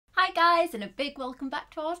Hi guys, and a big welcome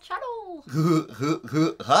back to our channel.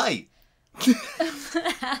 Hi.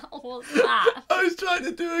 What was that? I was trying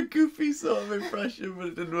to do a goofy sort of impression, but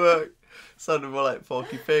it didn't work. Sounded more like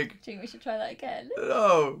Porky Pig. Do you think we should try that again?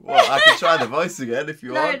 No. Well, I can try the voice again if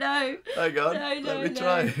you want. No. Hang on. No, Let me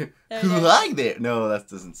try. No. Hi there. No, that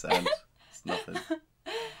doesn't sound. It's nothing.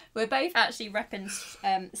 We're both actually repping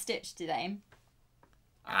Stitch today.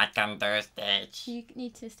 I can do Stitch. You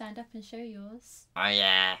need to stand up and show yours. Oh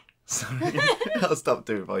yeah. Sorry. I'll stop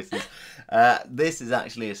doing voices. This is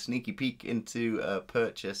actually a sneaky peek into a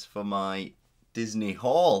purchase for my Disney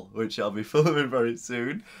haul, which I'll be filming very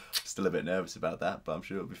soon. Still a bit nervous about that, but I'm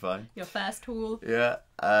sure it'll be fine. Your first haul. Yeah.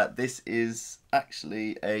 This is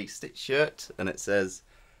actually a Stitch shirt, and it says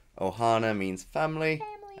Ohana means family,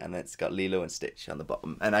 and it's got Lilo and Stitch on the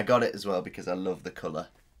bottom. And I got it as well because I love the colour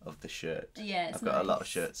of the shirt. Yeah, it's I've got a lot of nice.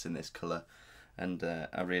 shirts in this colour, and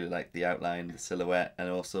I really like the outline, the silhouette, and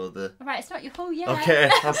also the... Alright, it's not your haul yet. Okay,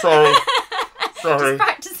 I'm sorry. Sorry. Just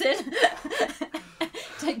practicing.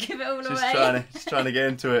 Don't give it all away. Just trying to get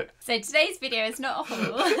into it. So today's video is not a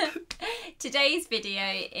haul. Today's video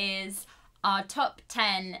is our top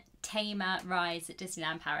 10 Tamer rides at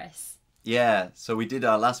Disneyland Paris. Yeah, so we did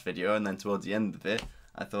our last video, and then towards the end of it,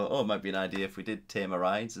 I thought, oh, it might be an idea if we did Tamer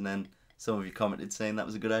rides, and then some of you commented saying that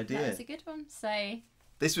was a good idea. That was a good one. So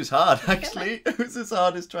This was hard, actually. It was as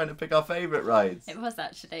hard as trying to pick our favourite rides. it was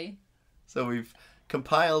actually. So we've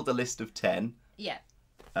compiled a list of 10. Yeah.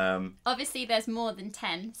 Um, Obviously, there's more than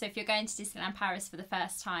 10. So if you're going to Disneyland Paris for the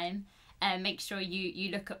first time, make sure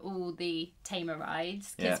you look at all the Tamer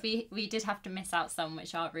rides. Because we did have to miss out some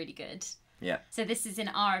which aren't really good. yeah. So this is, in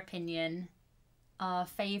our opinion, our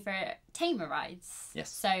favourite Tamer rides.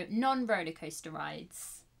 Yes. So non-rollercoaster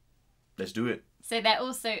rides. Let's do it. So they're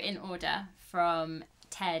also in order from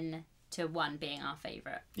 10 to 1 being our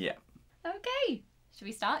favourite. Yeah. Okay. Should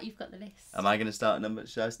we start? You've got the list. Am I going to start a number?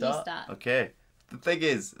 Should I start? You start. Okay. The thing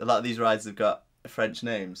is, a lot of these rides have got French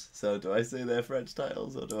names. So do I say their French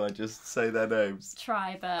titles or do I just say their names?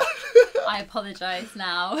 Try, but I apologise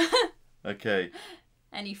now. Okay.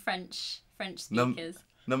 Any French speakers?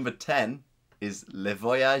 Number 10 is Le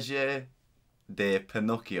Voyage de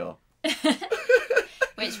Pinocchio.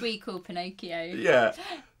 Which we call Pinocchio. Yeah.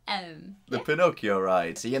 The Yeah. Pinocchio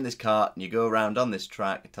ride. So you're in this cart and you go around on this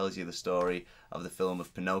track. It tells you the story of the film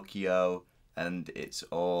of Pinocchio, and it's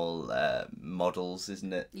all models,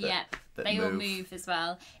 isn't it? That They all move as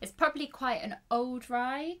well. It's probably quite an old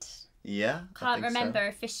ride. Yeah. Can't remember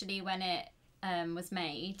officially when it was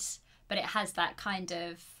made, but it has that kind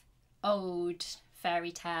of old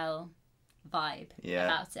fairy tale vibe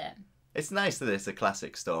about it. It's nice that it's a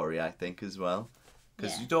classic story, I think, as well.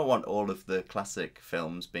 Because Yeah. you don't want all of the classic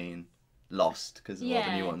films being lost because of all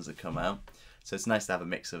the new ones that come out. So it's nice to have a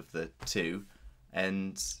mix of the two.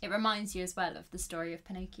 And It reminds you as well of the story of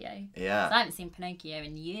Pinocchio. yeah, 'Cause I haven't seen Pinocchio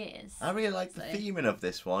in years. I really like the theming of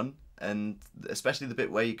this one. And especially the bit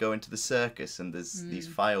where you go into the circus and there's these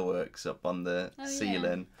fireworks up on the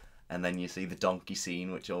ceiling. And then you see the donkey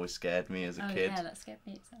scene, which always scared me as a kid. Yeah, that scared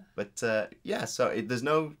me itself. But yeah, so there's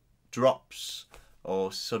no drops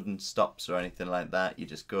or sudden stops or anything like that. You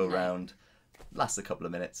just go around, lasts a couple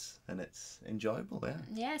of minutes, and it's enjoyable. Yeah.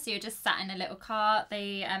 Yeah, so you're just sat in a little cart.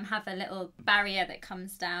 They have a little barrier that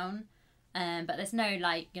comes down, but there's no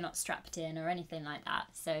you're not strapped in or anything like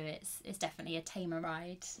that. So it's definitely a Tamer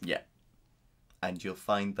ride. Yeah. And you'll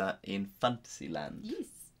find that in Fantasyland. Yes.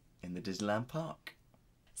 In the Disneyland Park.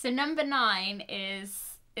 So number 9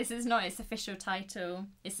 this is not its official title.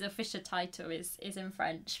 Its official title is in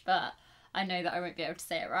French, but I know that I won't be able to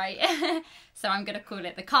say it right. So I'm going to call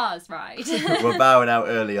it the Cars ride. We're bowing out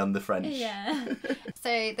early on the French. Yeah.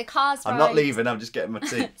 So the Cars ride... I'm not leaving, I'm just getting my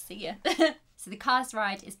tea. See ya. So the Cars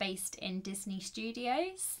ride is based in Disney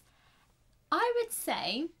Studios. I would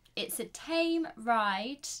say it's a tame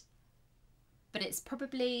ride, but it's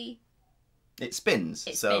probably... It spins.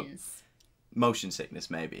 It so spins. Motion sickness,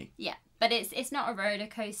 maybe. Yeah, but it's not a roller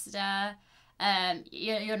coaster.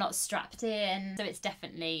 You're not strapped in, so it's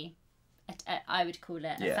definitely... I would call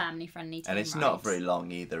it a family-friendly tame And it's ride. not very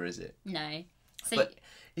long either, is it? No. So But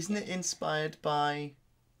isn't it inspired by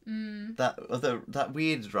that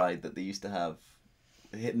weird ride that they used to have,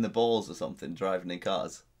 hitting the balls or something, driving in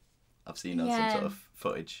cars? I've seen on some sort of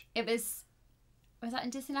footage. it was that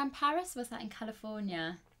in Disneyland Paris? Or was that in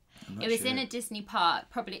California? I'm It was not in sure. a Disney park.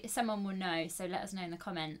 Probably someone will know, so let us know in the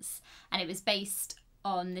comments. And it was based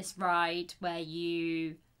on this ride where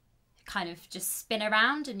you kind of just spin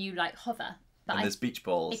around and you hover. But And there's beach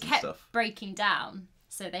balls it and kept stuff. breaking down,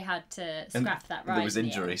 so they had to scrap that ride. There was in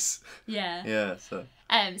the end. injuries. Yeah. Yeah, so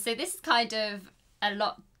So this is kind of a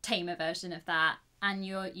lot tamer version of that. and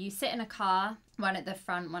you sit in a car, one at the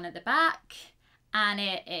front, one at the back, and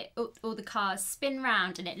all the cars spin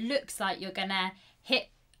round, and it looks like you're gonna hit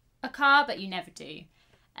a car, but you never do.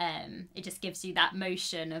 It just gives you that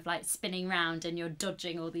motion of like spinning round, and you're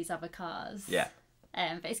dodging all these other cars. Yeah.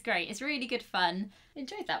 But it's great. It's really good fun.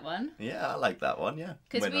 Enjoyed that one. Yeah, I like that one. Yeah.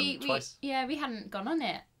 Because Went on it twice. we hadn't gone on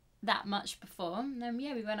it that much before. And then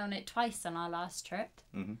we went on it twice on our last trip.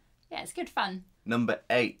 Mm-hmm. Yeah, it's good fun. Number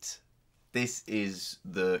 8. This is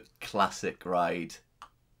the classic ride.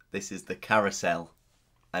 This is the carousel.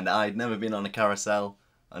 And I'd never been on a carousel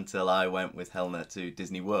until I went with Helena to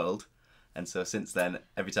Disney World. And so since then,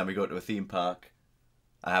 every time we go to a theme park,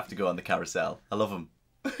 I have to go on the carousel. I love them.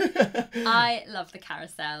 I love the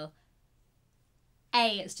carousel.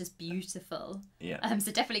 It's just beautiful. Yeah.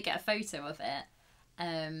 So definitely get a photo of it.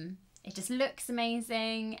 It just looks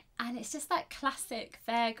amazing, and it's just that classic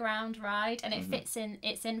fairground ride, and it fits in.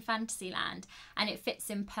 It's in Fantasyland, and it fits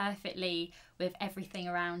in perfectly with everything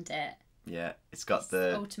around it. Yeah, it's got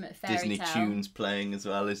the ultimate fairy Disney tale. tunes playing as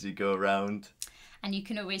well as you go around. And you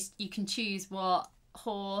can choose what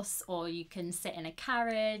horse, or you can sit in a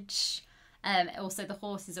carriage. Also, the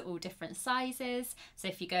horses are all different sizes. So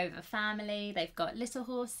if you go with a family, they've got little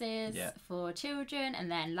horses for children, and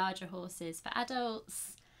then larger horses for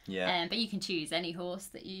adults. Yeah. But you can choose any horse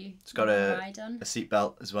that It's got ride on. a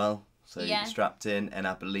seatbelt as well, so you're strapped in, and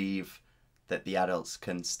I believe that the adults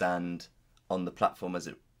can stand on the platform as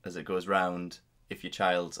it goes round. If your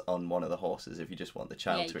child's on one of the horses, if you just want the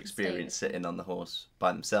child to experience sitting on the horse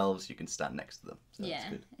by themselves, you can stand next to them. So that's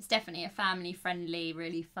good. It's definitely a family-friendly,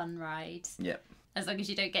 really fun ride. Yeah. As long as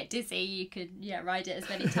you don't get dizzy, you could ride it as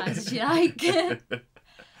many times as you like.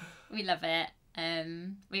 We love it.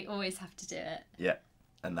 We always have to do it. Yeah,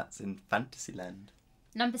 and that's in Fantasyland.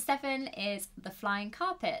 Number 7 is the Flying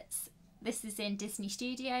Carpets. This is in Disney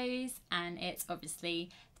Studios, and it's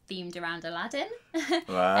obviously themed around Aladdin.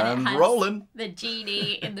 And rolling. The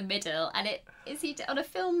genie in the middle, and is he on a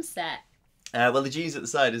film set? Well, the genie's at the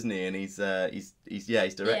side, isn't he? And he's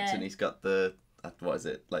directing. He's got the what is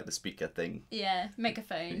it, like the speaker thing? Yeah,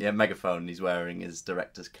 megaphone. Yeah, megaphone. He's wearing his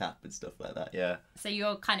director's cap and stuff like that. Yeah. So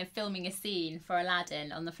you're kind of filming a scene for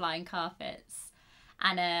Aladdin on the flying carpets,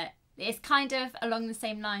 and it's kind of along the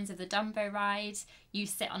same lines of the Dumbo ride. You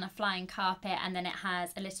sit on a flying carpet, and then it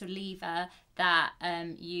has a little lever that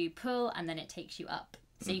you pull, and then it takes you up.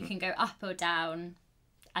 So you can go up or down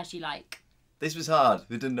as you like. This was hard.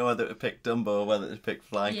 We didn't know whether to pick Dumbo or whether to pick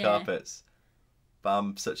flying carpets. But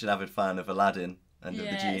I'm such an avid fan of Aladdin and of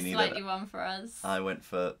the genie slightly one for us. I went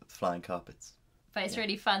for flying carpets. But it's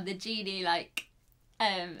really fun. The genie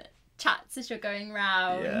chats as you're going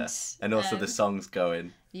round. Yeah, and also the song's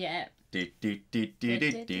going. Yeah. So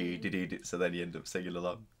then you end up singing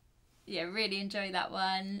along. Yeah, really enjoy that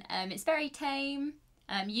one. It's very tame.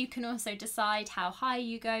 You can also decide how high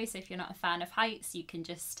you go. So if you're not a fan of heights, you can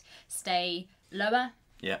just stay lower.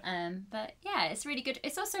 Yeah. But yeah, it's really good.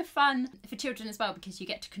 It's also fun for children as well, because you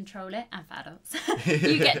get to control it, and for adults.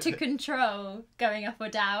 You get to control going up or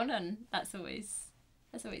down, and that's always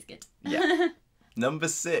good. Yeah. Number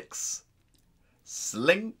 6,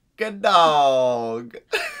 Slink a Dog.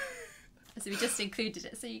 So we just included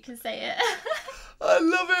it so you can say it. I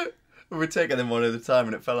love it. We were taking them one at a time,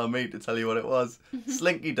 and it fell on me to tell you what it was.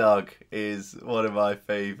 Slinky Dog is one of my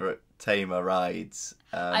favourite Tamer rides.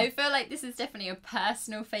 I feel like this is definitely a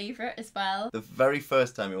personal favourite as well. The very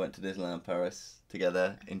first time we went to Disneyland Paris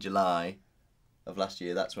together in July of last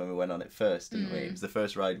year, that's when we went on it first, didn't we? It was the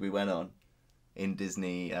first ride we went on in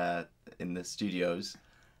Disney, in the studios.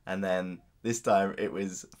 And then this time it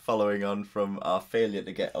was following on from our failure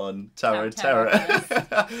to get on Tower of Terror.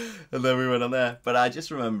 And then we went on there. But I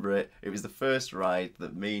just remember it. It was the first ride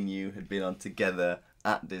that me and you had been on together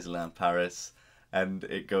at Disneyland Paris. And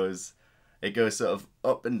it goes sort of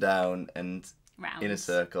up and down and round in a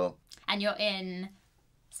circle. And you're in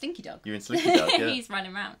Slinky Dog. You're in Slinky Dog, yeah. He's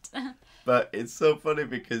running around. But it's so funny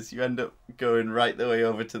because you end up going right the way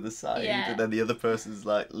over to the side, and then the other person's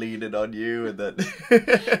like leaning on you, and then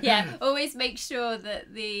yeah, always make sure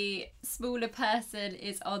that the smaller person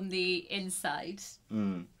is on the inside.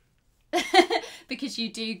 Because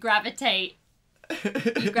you do gravitate.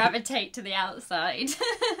 You gravitate to the outside.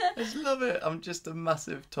 I just love it. I'm just a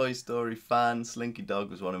massive Toy Story fan. Slinky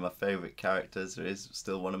Dog was one of my favourite characters. It is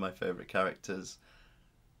still one of my favourite characters.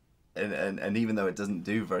 And even though it doesn't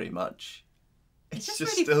do very much, it's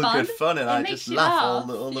just really still fun. good fun, and I just laugh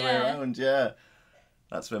all the way Yeah. around. Yeah,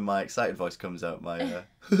 that's when my excited voice comes out. My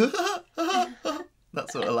that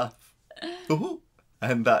sort of laugh.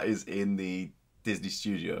 And that is in the Disney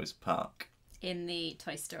Studios park. In the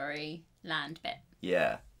Toy Story land bit.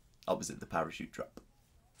 Yeah, opposite the parachute drop.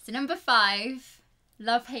 So number 5,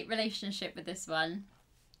 love-hate relationship with this one.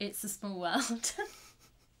 It's a Small World.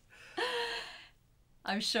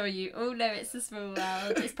 I'm sure you all know It's a Small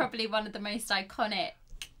World. It's probably one of the most iconic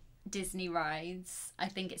Disney rides. I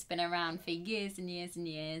think it's been around for years and years and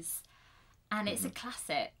years. And it's a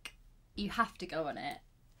classic. You have to go on it.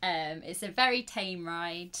 It's a very tame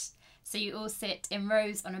ride. So you all sit in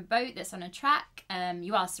rows on a boat that's on a track.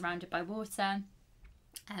 You are surrounded by water.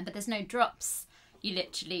 But there's no drops. You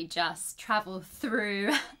literally just travel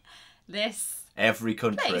through this every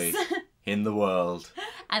country place. In the world.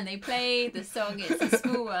 And they play the song It's a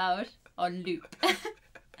Small World on loop.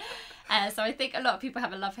 So I think a lot of people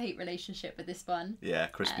have a love-hate relationship with this one. Yeah,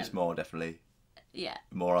 Crispy's more definitely. Yeah.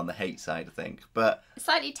 More on the hate side, I think. But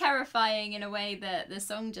slightly terrifying in a way that the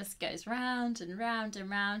song just goes round and round and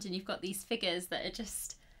round, and you've got these figures that are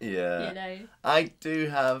just, yeah, you know. I do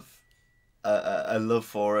have a love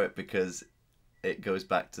for it because it goes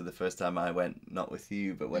back to the first time I went, not with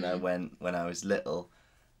you, but when I went when I was little,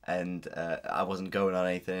 and I wasn't going on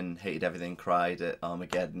anything, hated everything, cried at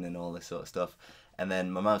Armageddon and all this sort of stuff. And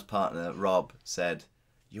then my mum's partner, Rob, said,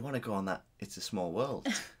 "You want to go on that It's a Small World?"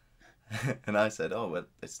 And I said, "Oh, well,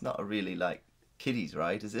 it's not a really, like, kiddies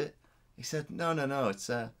ride, is it?" He said, No, it's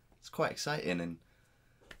quite exciting, and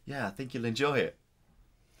yeah, I think you'll enjoy it."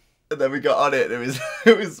 And then we got on it, and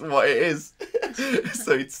it was what it is.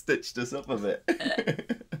 So he'd stitched us up a bit.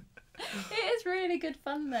 It is really good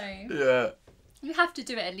fun, though. Yeah. You have to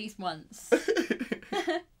do it at least once.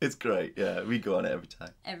 It's great, yeah. We go on it every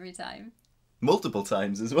time. Every time. Multiple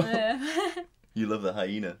times as well. You love the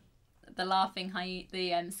hyena. The laughing hyena,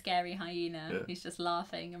 the scary hyena, Yeah. who's just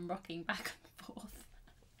laughing and rocking back and forth.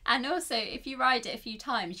 And also, if you ride it a few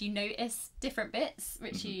times, you notice different bits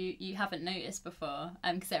which you haven't noticed before,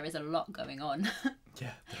 because there is a lot going on.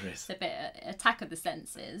 Yeah, there is. It's a bit attack of the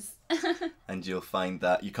senses. And you'll find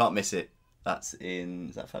that you can't miss it. That's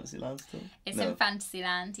is that Fantasyland still? It's in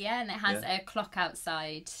Fantasyland, yeah, and it has a clock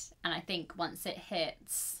outside, and I think once it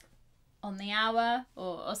hits on the hour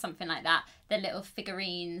or something like that, the little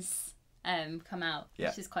figurines come out,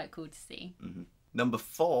 which is quite cool to see. Number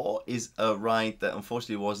 4 is a ride that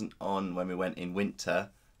unfortunately wasn't on when we went in winter.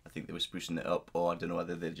 I think they were sprucing it up, or I don't know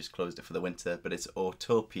whether they just closed it for the winter, but it's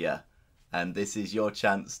Autopia. And this is your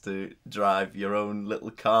chance to drive your own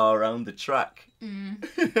little car around the track.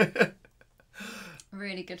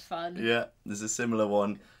 Really good fun. Yeah, there's a similar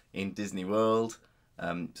one in Disney World.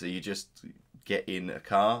 So you just get in a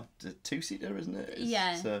car, a 2-seater, isn't it?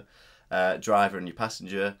 Yeah. So driver and your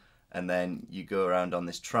passenger, and then you go around on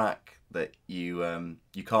this track that you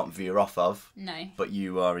can't veer off of. No. But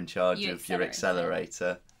you are in charge of your accelerate it.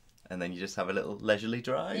 accelerator, and then you just have a little leisurely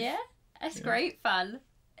drive. Yeah, it's great fun.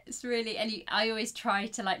 It's really, and I always try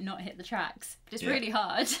to like not hit the tracks, but it's really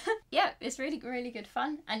hard. Yeah, it's really, really good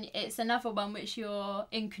fun, and it's another one which you're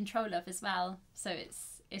in control of as well. So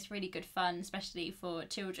it's really good fun, especially for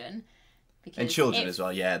children. Because And children as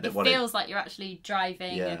well, yeah. It feels like you're actually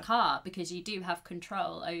driving a car because you do have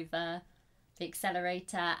control over the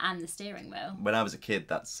accelerator and the steering wheel. When I was a kid,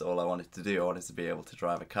 that's all I wanted to do. I wanted to be able to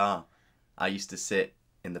drive a car. I used to sit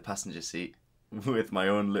in the passenger seat with my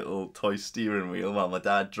own little toy steering wheel while my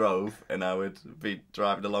dad drove, and I would be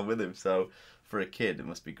driving along with him. So for a kid, it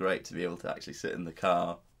must be great to be able to actually sit in the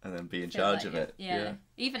car and then be in charge of it. Yeah.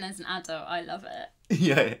 Even as an adult, I love it.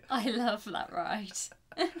 Yeah. I love that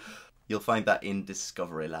ride. You'll find that in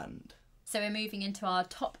Discoveryland. So we're moving into our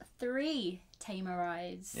top 3 Tamer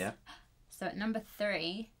rides. Yeah. So at number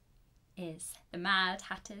 3 is the Mad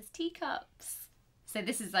Hatter's Teacups. So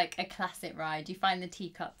this is like a classic ride. You find the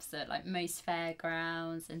teacups at like most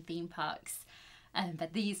fairgrounds and theme parks.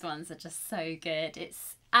 But these ones are just so good.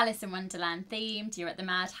 It's Alice in Wonderland themed. You're at the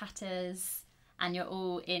Mad Hatter's and you're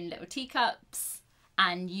all in little teacups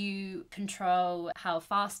and you control how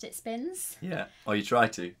fast it spins. Yeah. Or you try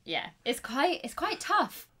to. Yeah. It's quite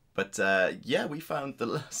tough. But yeah, we found the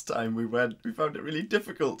last time we went, we found it really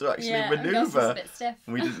difficult to actually Yeah, and Gus was manoeuvre. a bit stiff.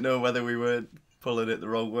 We didn't know whether we were pulling it the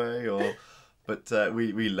wrong way or... But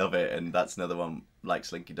we love it, and that's another one like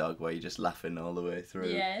Slinky Dog where you're just laughing all the way through.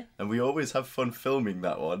 Yeah. And we always have fun filming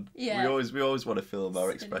that one. Yeah. We always want to film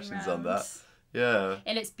our expressions on that. Yeah.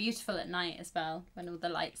 It looks beautiful at night as well when all the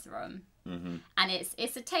lights are on. Mm-hmm. And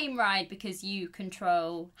it's a tame ride because you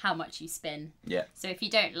control how much you spin. Yeah. So if you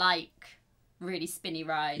don't like really spinny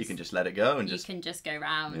rides, you can just let it go and you can just go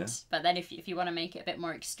round. Yeah. But then if you want to make it a bit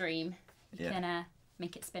more extreme, you can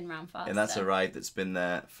make it spin round faster. And that's a ride that's been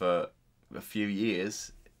there for a few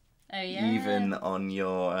years. Oh yeah. Even on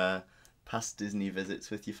your past Disney visits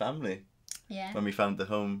with your family. Yeah. When we found the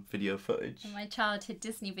home video footage. My childhood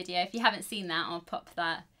Disney video. If you haven't seen that, I'll pop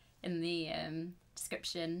that in the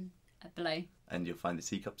description below. And you'll find the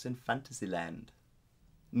teacups in Fantasyland.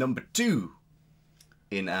 Number 2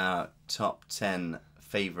 in our top 10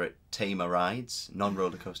 favourite Tamer rides,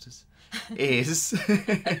 non-rollercoasters, is...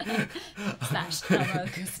 Slash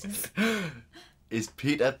non-rollercoasters. is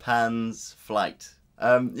Peter Pan's Flight.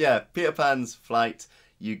 Peter Pan's Flight,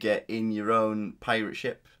 you get in your own pirate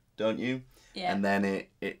ship, don't you? Yeah. And then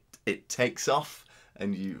it takes off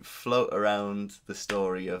and you float around the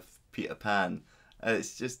story of Peter Pan.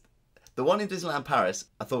 It's just... The one in Disneyland Paris,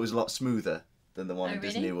 I thought was a lot smoother than the one in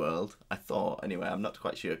really? Disney World. I thought, anyway. I'm not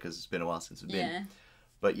quite sure because it's been a while since we've been. Yeah.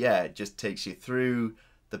 But yeah, it just takes you through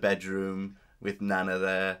the bedroom with Nana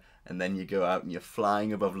there, and then you go out and you're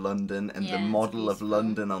flying above London, and Yeah, the it's model of beautiful.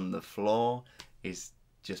 London on the floor is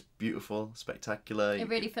just beautiful, spectacular. It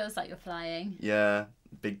really feels like you're flying. Yeah,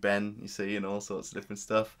 Big Ben, you see, and all sorts of different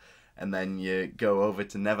stuff. And then you go over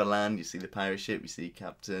to Neverland, you see the pirate ship, you see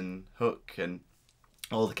Captain Hook, and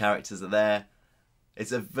all the characters are there.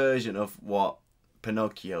 It's a version of what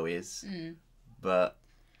Pinocchio is, but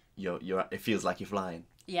it feels like you're flying.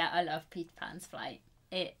 Yeah, I love Peter Pan's Flight.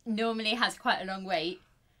 It normally has quite a long wait.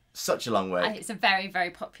 Such a long way. It's a very, very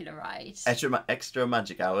popular ride. Extra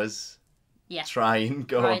magic hours. Yeah. Try and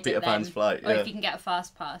go Ride on it Peter Pan's then. Flight. Or Yeah. if you can get a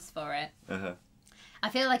fast pass for it. Uh-huh. I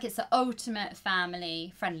feel like it's the ultimate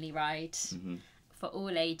family-friendly ride Mm-hmm. for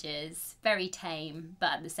all ages. Very tame,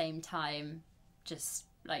 but at the same time, just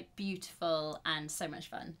like beautiful and so much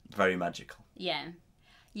fun. Very magical. Yeah,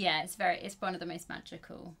 it's one of the most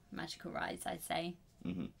magical rides, I'd say.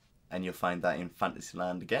 Mm-hmm. And you'll find that in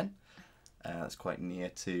Fantasyland again. That's quite near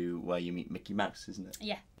to where you meet Mickey Mouse, isn't it?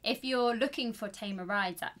 Yeah. If you're looking for tamer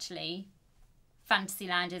rides, actually,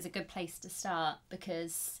 Fantasyland is a good place to start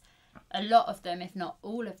because a lot of them, if not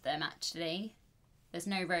all of them, actually, there's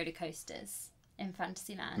no roller coasters in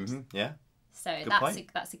Fantasyland. Mm-hmm. Yeah. So Good that's point.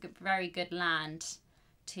 that's a very good land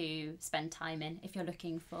to spend time in if you're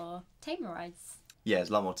looking for tamer rides. Yeah, there's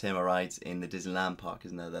a lot more Tamer rides in the Disneyland park,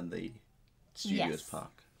 isn't there, than the Studios Yes.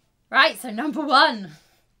 park. Right, so number 1.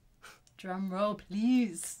 Drum roll,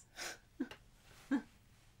 please.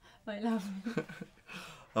 I love it.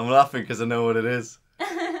 I'm laughing because I know what it is.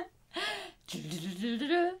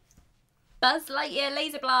 Buzz Lightyear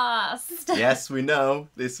Laser Blast. Yes, we know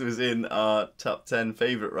this was in our top 10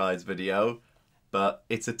 favourite rides video, but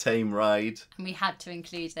it's a tame ride. And we had to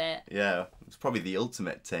include it. Yeah, it's probably the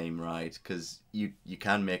ultimate tame ride because you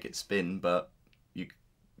can make it spin, but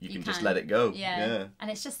you can just let it go. Yeah. And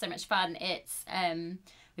it's just so much fun. It's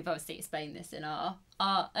we've obviously explained this in our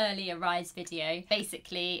earlier rides video.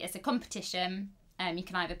 Basically, it's a competition. You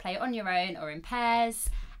can either play it on your own or in pairs,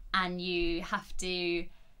 and you have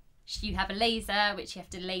a laser which you have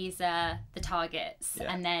to laser the targets,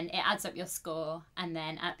 and then it adds up your score, and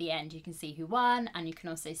then at the end you can see who won, and you can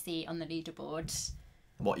also see on the leaderboard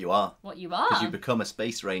What you are. Because you become a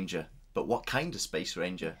space ranger. But what kind of space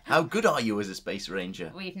ranger? How good are you as a space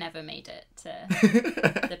ranger? We've never made it to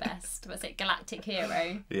the best. Was it Galactic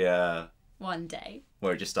Hero? Yeah. One day.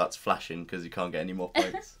 Where it just starts flashing because you can't get any more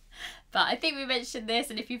points. But I think we mentioned this,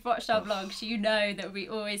 and if you've watched our vlogs, you know that we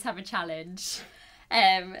always have a challenge.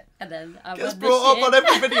 And then I Gets won brought this up year. on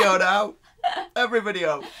every video now. Every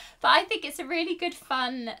video. But I think it's a really good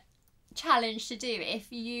fun challenge to do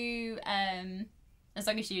if you, as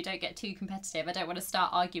long as you don't get too competitive. I don't want to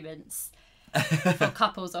start arguments for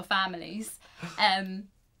couples or families.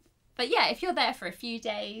 But yeah, if you're there for a few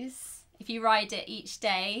days, if you ride it each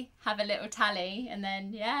day, have a little tally, and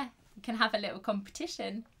then you can have a little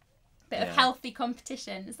competition. Bit of healthy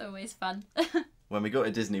competition. It's always fun. When we go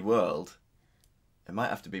to Disney World, it might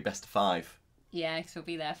have to be best of 5. Yeah, because we'll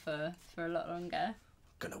be there for a lot longer.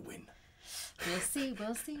 Gonna win. We'll see.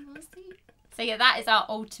 So yeah, that is our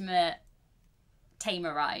ultimate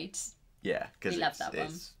tamer ride. Yeah, because We love that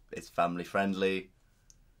one. It's family friendly.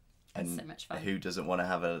 It's And so much fun. who doesn't want to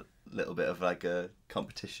have a little bit of like a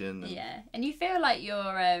competition? And... Yeah, and you feel like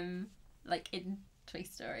you're like in Toy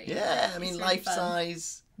Story. Yeah, I It's mean, really life fun.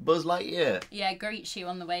 size Buzz Lightyear. Yeah, greets you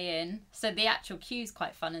on the way in. So the actual queue's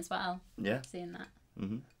quite fun as well. Yeah. Seeing that.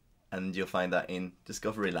 Mm-hmm. And you'll find that in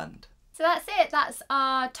Discoveryland. So that's it. That's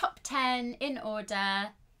our top 10 in order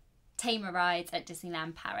tamer rides at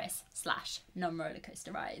Disneyland Paris /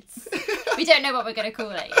 non-rollercoaster rides. We don't know what we're going to call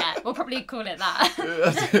it yet. We'll probably call it that.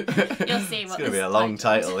 You'll see what It's going to be this a long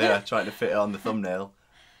titled. title, yeah, trying to fit it on the thumbnail.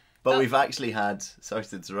 But Oh. we've actually had, sorry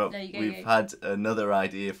to interrupt, No, you go, we've you go. had another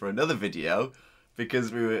idea for another video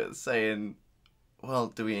because we were saying, well,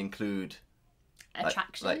 do we include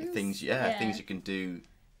Attractions. like things, things you can do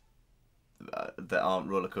that aren't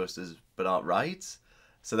roller coasters but aren't rides?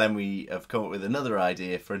 So then we have come up with another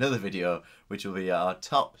idea for another video, which will be our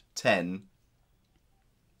top 10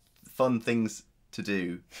 fun things to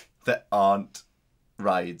do that aren't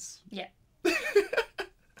rides. Yeah.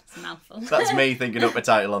 It's a mouthful. That's me thinking up a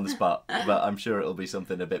title on the spot, but I'm sure it'll be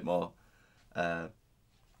something a bit more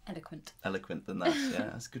eloquent than that. Yeah,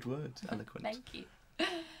 that's a good word. Eloquent. Thank you.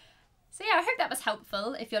 So yeah, I hope that was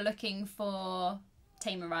helpful if you're looking for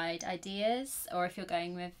tamer ride ideas, or if you're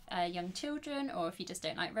going with young children, or if you just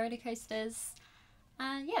don't like roller coasters.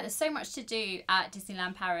 And yeah, there's so much to do at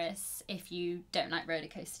Disneyland Paris if you don't like roller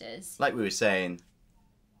coasters. Like we were saying,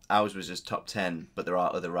 ours was just top 10, but there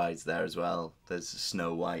are other rides there as well. There's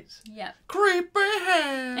Snow White. Yeah. Creepy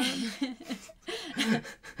hand!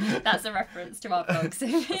 That's a reference to our vlogs.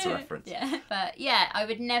 That's a reference. Yeah. But yeah, I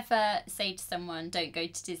would never say to someone, don't go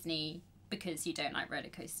to Disney because you don't like roller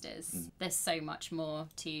coasters. There's so much more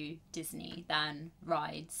to Disney than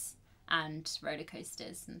rides and roller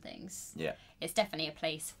coasters and things. Yeah. It's definitely a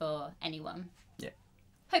place for anyone. Yeah.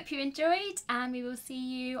 Hope you enjoyed, and we will see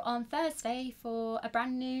you on Thursday for a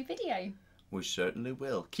brand new video. We certainly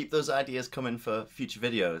will. Keep those ideas coming for future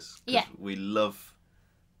videos. 'Cause Yeah. we love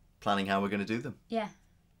planning how we're going to do them. Yeah.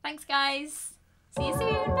 Thanks, guys. See you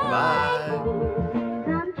soon. Bye.